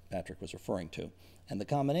premium that Patrick was referring to. And the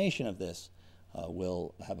combination of this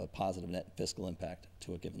will have a positive net fiscal impact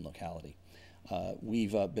to a given locality.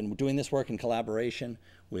 We've been doing this work in collaboration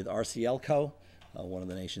with RCLCO, one of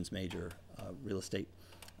the nation's major real estate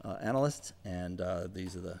analysts, and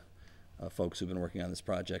these are the folks who've been working on this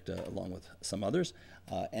project along with some others.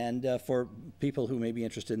 And for people who may be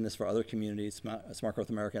interested in this for other communities, Smart Growth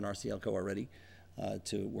America and RCLCO are ready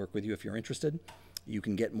to work with you if you're interested. You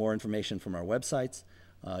can get more information from our websites.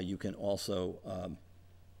 You can also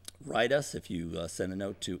write us if you send a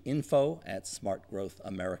note to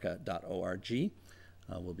info@smartgrowthamerica.org.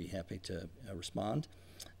 We'll be happy to respond.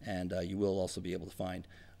 And you will also be able to find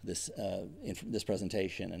this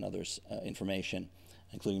presentation and others information,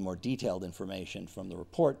 including more detailed information from the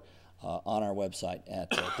report on our website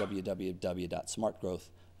at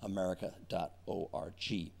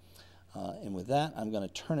www.smartgrowthamerica.org. And with that, I'm going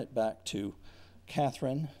to turn it back to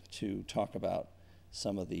Catherine to talk about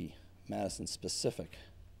some of the Madison-specific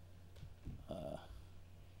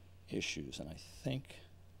issues. And I think,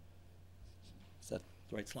 is that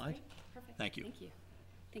the right slide? Perfect. Thank you. Thank you.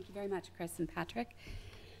 Thank you very much, Chris and Patrick.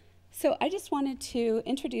 So I just wanted to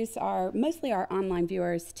introduce mostly our online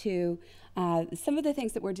viewers to some of the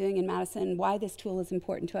things that we're doing in Madison, why this tool is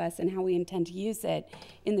important to us, and how we intend to use it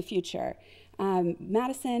in the future.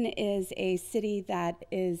 Madison is a city that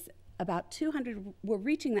is about 200, we're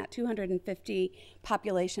reaching that 250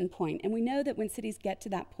 population point. And we know that when cities get to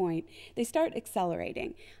that point, they start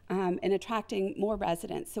accelerating and attracting more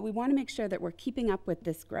residents. So we want to make sure that we're keeping up with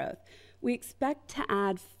this growth. We expect to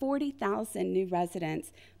add 40,000 new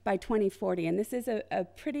residents by 2040. And this is a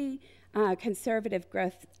pretty conservative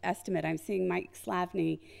growth estimate. I'm seeing Mike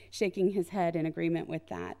Slavny shaking his head in agreement with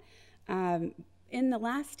that. In the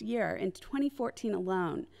last year, in 2014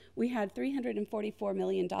 alone, we had $344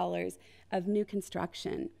 million of new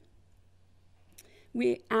construction.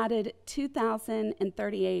 We added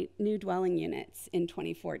 2,038 new dwelling units in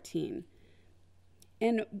 2014.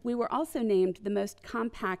 And we were also named the most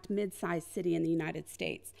compact mid-sized city in the United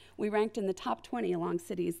States. We ranked in the top 20 along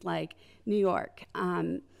cities like New York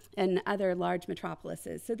and other large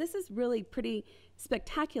metropolises. So this is really pretty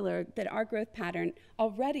spectacular that our growth pattern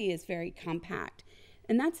already is very compact.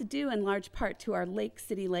 And that's due in large part to our lake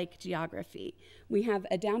city lake geography. We have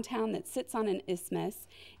a downtown that sits on an isthmus,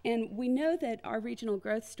 and we know that our regional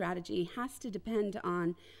growth strategy has to depend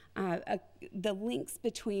on the links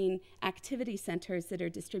between activity centers that are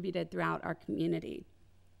distributed throughout our community.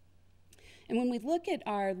 And when we look at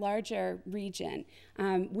our larger region,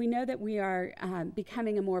 we know that we are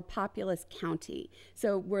becoming a more populous county.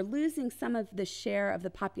 So we're losing some of the share of the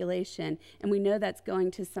population, and we know that's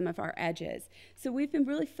going to some of our edges. So we've been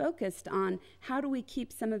really focused on how do we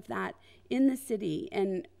keep some of that in the city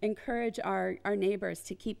and encourage our neighbors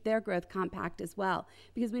to keep their growth compact as well,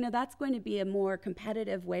 because we know that's going to be a more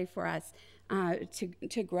competitive way for us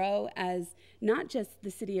to grow as not just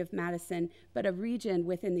the city of Madison, but a region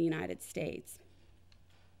within the United States.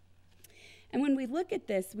 And when we look at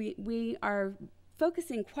this, we are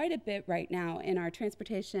focusing quite a bit right now in our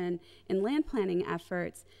transportation and land planning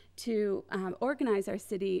efforts to organize our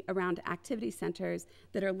city around activity centers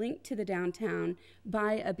that are linked to the downtown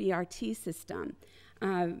by a BRT system.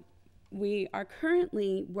 We are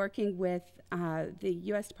currently working with the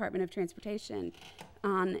U.S. Department of Transportation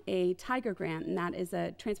on a TIGER grant, and that is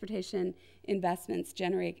a transportation investments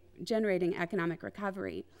generating economic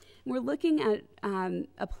recovery. We're looking at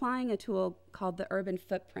applying a tool called the urban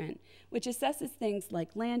footprint, which assesses things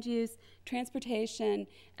like land use, transportation,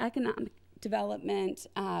 economic development,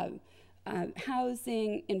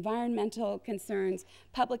 housing, environmental concerns,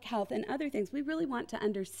 public health, and other things. We really want to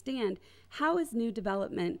understand how is new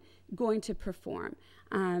development going to perform.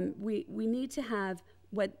 We need to have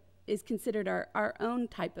what is considered our own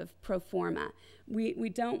type of pro forma. We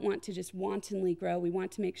don't want to just wantonly grow. We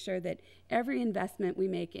want to make sure that every investment we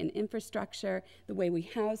make in infrastructure, the way we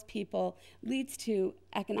house people, leads to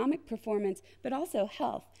economic performance, but also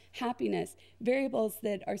health, happiness, variables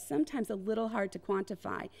that are sometimes a little hard to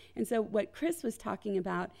quantify. And so what Chris was talking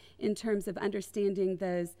about in terms of understanding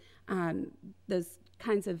those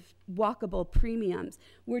kinds of walkable premiums,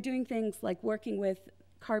 we're doing things like working with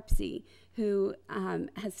CARPSI, who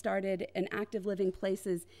has started an Active Living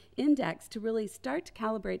Places Index to really start to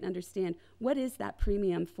calibrate and understand what is that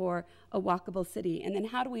premium for a walkable city, and then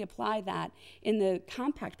how do we apply that in the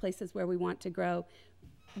compact places where we want to grow,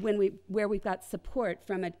 where we've got support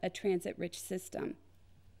from a transit-rich system.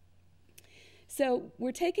 So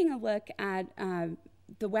we're taking a look at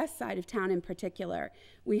the west side of town in particular.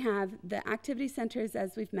 We have the activity centers,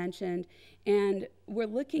 as we've mentioned, and we're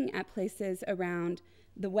looking at places around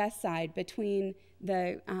the west side between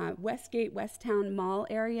the Westgate Westtown Mall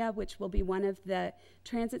area, which will be one of the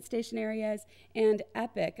transit station areas, and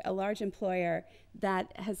Epic, a large employer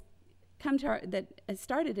that has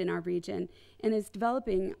started in our region and is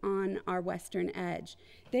developing on our western edge.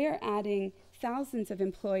 They are adding thousands of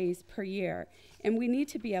employees per year, and we need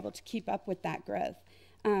to be able to keep up with that growth.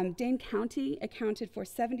 Dane County accounted for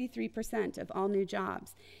 73% of all new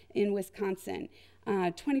jobs in Wisconsin.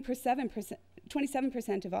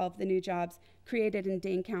 27% of all of the new jobs created in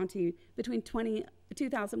Dane County between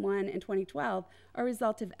 2001 and 2012 are a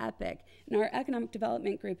result of Epic. And our economic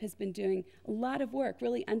development group has been doing a lot of work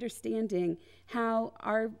really understanding how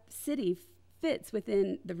our city fits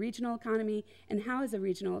within the regional economy and how as a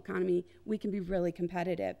regional economy we can be really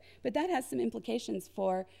competitive. But that has some implications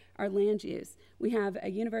for our land use. We have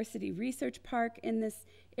a university research park in this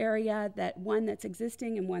area, one that's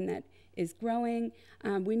existing and one that is growing.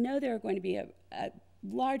 We know there are going to be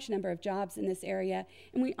large number of jobs in this area.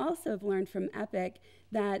 And we also have learned from Epic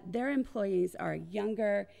that their employees are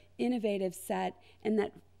younger, innovative set, and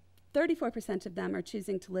that 34% of them are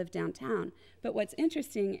choosing to live downtown. But what's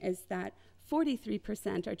interesting is that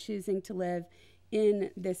 43% are choosing to live in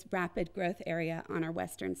this rapid growth area on our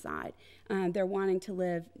western side. They're wanting to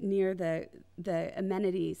live near the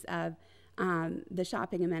amenities of the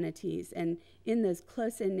shopping amenities and in those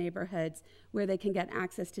close-in neighborhoods where they can get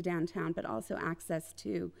access to downtown, but also access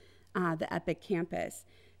to the Epic campus.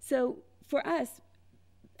 So for us,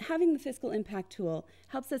 having the fiscal impact tool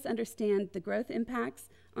helps us understand the growth impacts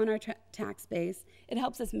on our tax base. It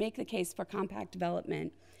helps us make the case for compact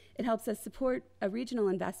development. It helps us support a regional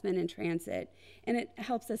investment in transit, and it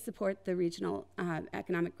helps us support the regional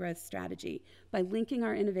economic growth strategy by linking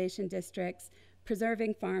our innovation districts,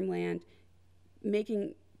 preserving farmland,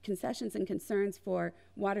 making concessions and concerns for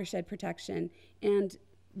watershed protection, and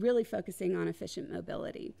really focusing on efficient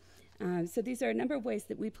mobility. So these are a number of ways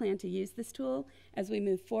that we plan to use this tool as we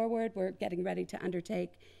move forward. We're getting ready to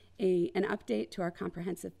undertake an update to our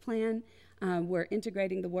comprehensive plan. We're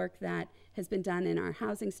integrating the work that has been done in our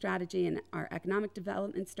housing strategy and our economic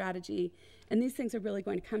development strategy. And these things are really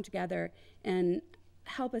going to come together and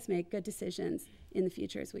help us make good decisions in the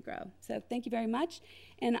future as we grow. So thank you very much.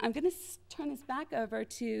 And I'm going to turn this back over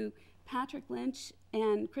to Patrick Lynch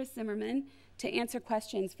and Chris Zimmerman to answer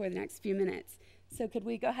questions for the next few minutes. So could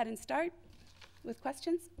we go ahead and start with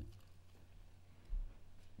questions?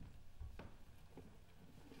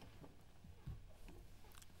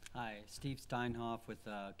 Hi, Steve Steinhoff with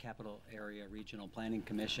Capital Area Regional Planning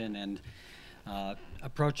Commission, and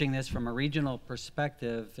approaching this from a regional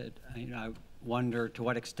perspective, I wonder to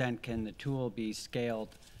what extent can the tool be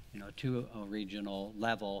scaled, to a regional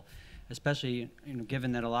level, especially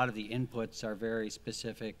given that a lot of the inputs are very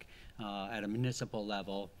specific at a municipal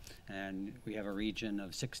level, and we have a region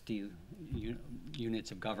of 60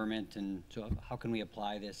 units of government, and so how can we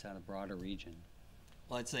apply this at a broader region?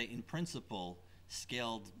 Well, I'd say in principle,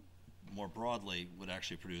 scaled more broadly would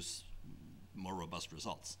actually produce more robust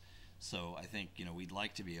results. So I think we'd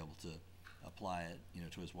like to be able to apply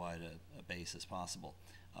it to as wide a base as possible.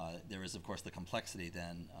 There is of course the complexity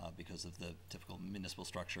then because of the typical municipal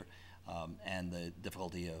structure and the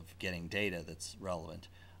difficulty of getting data that's relevant.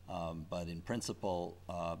 But in principle,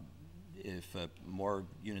 if more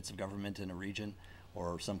units of government in a region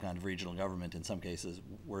or some kind of regional government in some cases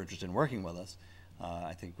were interested in working with us,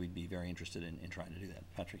 I think we'd be very interested in trying to do that.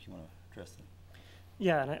 Patrick, you want to address that?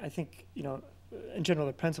 Yeah, and I think, in general,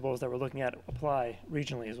 the principles that we're looking at apply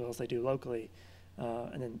regionally as well as they do locally.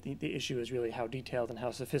 And then the issue is really how detailed and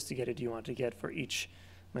how sophisticated do you want to get for each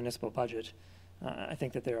municipal budget. I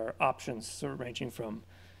think that there are options sort of ranging from,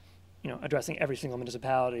 addressing every single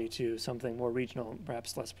municipality to something more regional,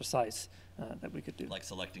 perhaps less precise, that we could do. Like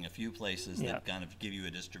selecting a few places that kind of give you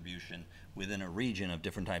a distribution within a region of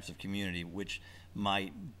different types of community, which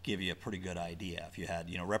might give you a pretty good idea. If you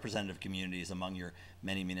had, representative communities among your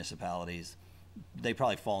many municipalities, they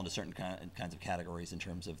probably fall into certain kinds of categories in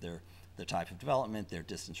terms of their type of development, their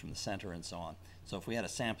distance from the center, and so on. So if we had a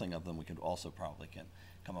sampling of them, we could also probably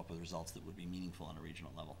come up with results that would be meaningful on a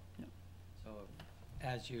regional level. Yeah. So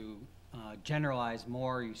as you generalize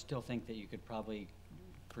more, you still think that you could probably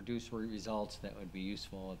produce results that would be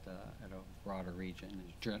useful at a broader region,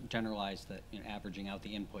 generalize the averaging out the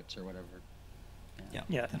inputs or whatever.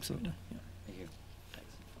 Yeah, absolutely. Yeah. Thank you.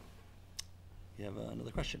 Thanks. You have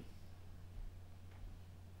another question?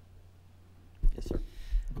 Yes, sir.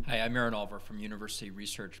 Hi, I'm Aaron Oliver from University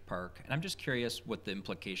Research Park, and I'm just curious what the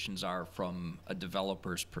implications are from a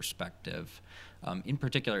developer's perspective. In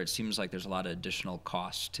particular, it seems like there's a lot of additional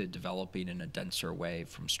costs to developing in a denser way,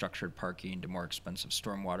 from structured parking to more expensive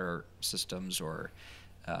stormwater systems, or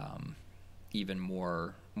even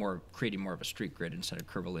more creating more of a street grid instead of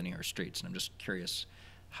curvilinear streets. And I'm just curious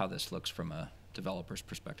how this looks from a developer's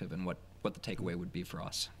perspective and what the takeaway would be for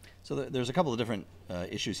us. So there's a couple of different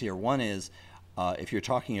issues here. One is if you're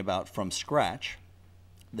talking about from scratch,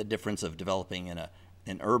 the difference of developing in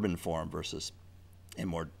an urban form versus a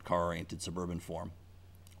more car-oriented suburban form,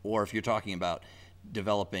 or if you're talking about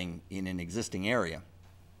developing in an existing area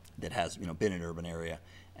that has been an urban area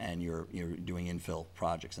and you're doing infill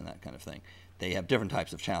projects and that kind of thing, they have different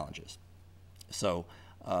types of challenges. So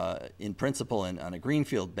in principle and on a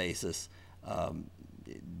greenfield basis,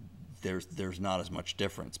 there's not as much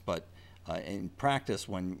difference, but in practice,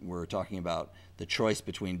 when we're talking about the choice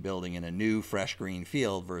between building in a new, fresh green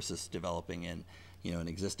field versus developing in, an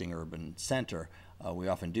existing urban center, we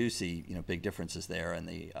often do see, big differences there, and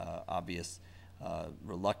the obvious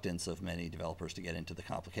reluctance of many developers to get into the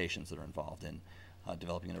complications that are involved in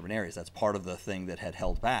developing in urban areas. That's part of the thing that had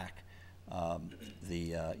held back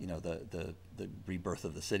the rebirth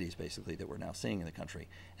of the cities, basically, that we're now seeing in the country.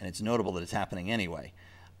 And it's notable that it's happening anyway.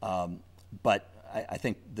 But I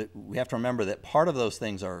think that we have to remember that part of those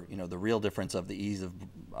things are, the real difference of the ease of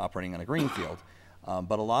operating on a green field.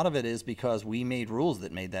 But a lot of it is because we made rules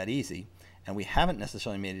that made that easy, and we haven't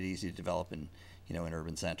necessarily made it easy to develop in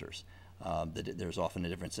urban centers. There's often a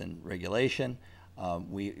difference in regulation.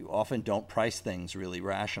 We often don't price things really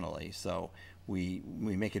rationally, so we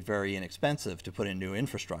make it very inexpensive to put in new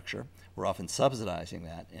infrastructure. We're often subsidizing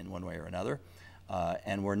that in one way or another,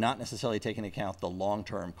 and we're not necessarily taking into account the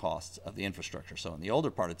long-term costs of the infrastructure. So in the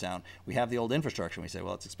older part of town, we have the old infrastructure, and we say,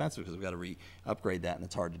 well, it's expensive because we've got to re-upgrade that, and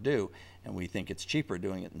it's hard to do, and we think it's cheaper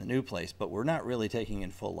doing it in the new place, but we're not really taking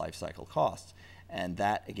in full life cycle costs, and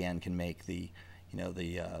that, again, can make the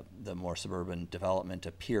more suburban development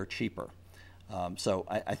appear cheaper. So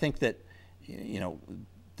I think that,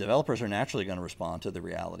 developers are naturally going to respond to the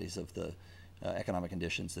realities of the economic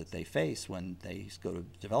conditions that they face when they go to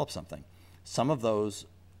develop something. Some of those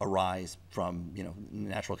arise from,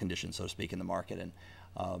 natural conditions, so to speak, in the market and,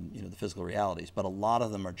 the physical realities, but a lot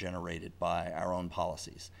of them are generated by our own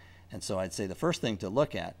policies. And so I'd say the first thing to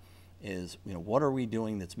look at is, what are we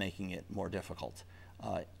doing that's making it more difficult?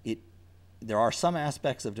 There are some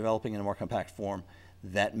aspects of developing in a more compact form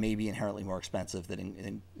that may be inherently more expensive,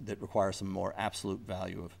 that require some more absolute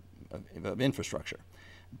value of infrastructure.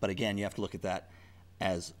 But again, you have to look at that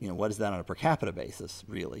as, what is that on a per capita basis,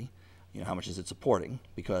 really? How much is it supporting?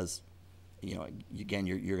 Because, again,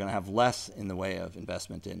 you're going to have less in the way of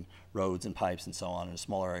investment in roads and pipes and so on in a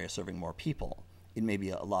smaller area serving more people. It may be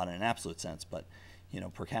a lot in an absolute sense, but,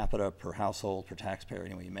 per capita, per household, per taxpayer,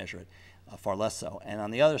 any way you measure it, far less so. And on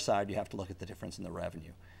the other side, you have to look at the difference in the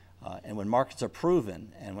revenue. And when markets are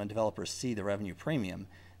proven and when developers see the revenue premium,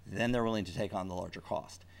 then they're willing to take on the larger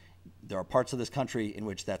cost. There are parts of this country in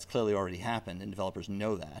which that's clearly already happened, and developers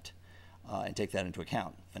know that and take that into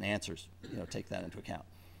account. Financiers, take that into account.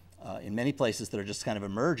 In many places that are just kind of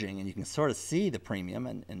emerging, and you can sort of see the premium,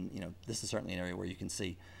 and this is certainly an area where you can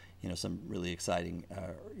see, some really exciting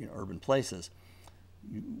urban places.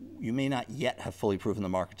 You may not yet have fully proven the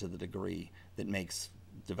market to the degree that makes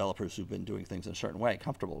developers who've been doing things in a certain way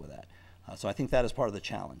comfortable with that. So I think that is part of the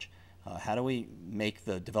challenge. How do we make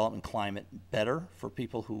the development climate better for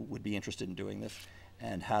people who would be interested in doing this?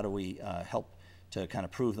 And how do we help to kind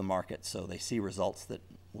of prove the market so they see results that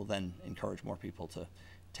will then encourage more people to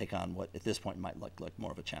take on what at this point might look like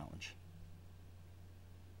more of a challenge?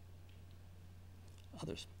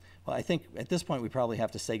 Others? Well, I think at this point we probably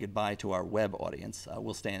have to say goodbye to our web audience.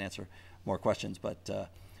 We'll stay and answer more questions, but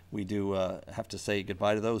we do have to say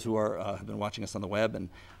goodbye to those who have been watching us on the web, and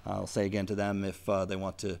I'll say again to them, if they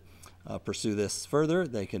want to pursue this further,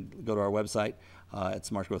 they can go to our website at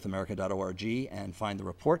smartgrowthamerica.org and find the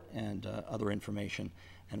report and other information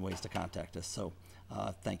and ways to contact us. So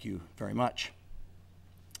thank you very much.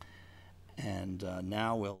 And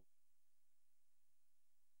now we'll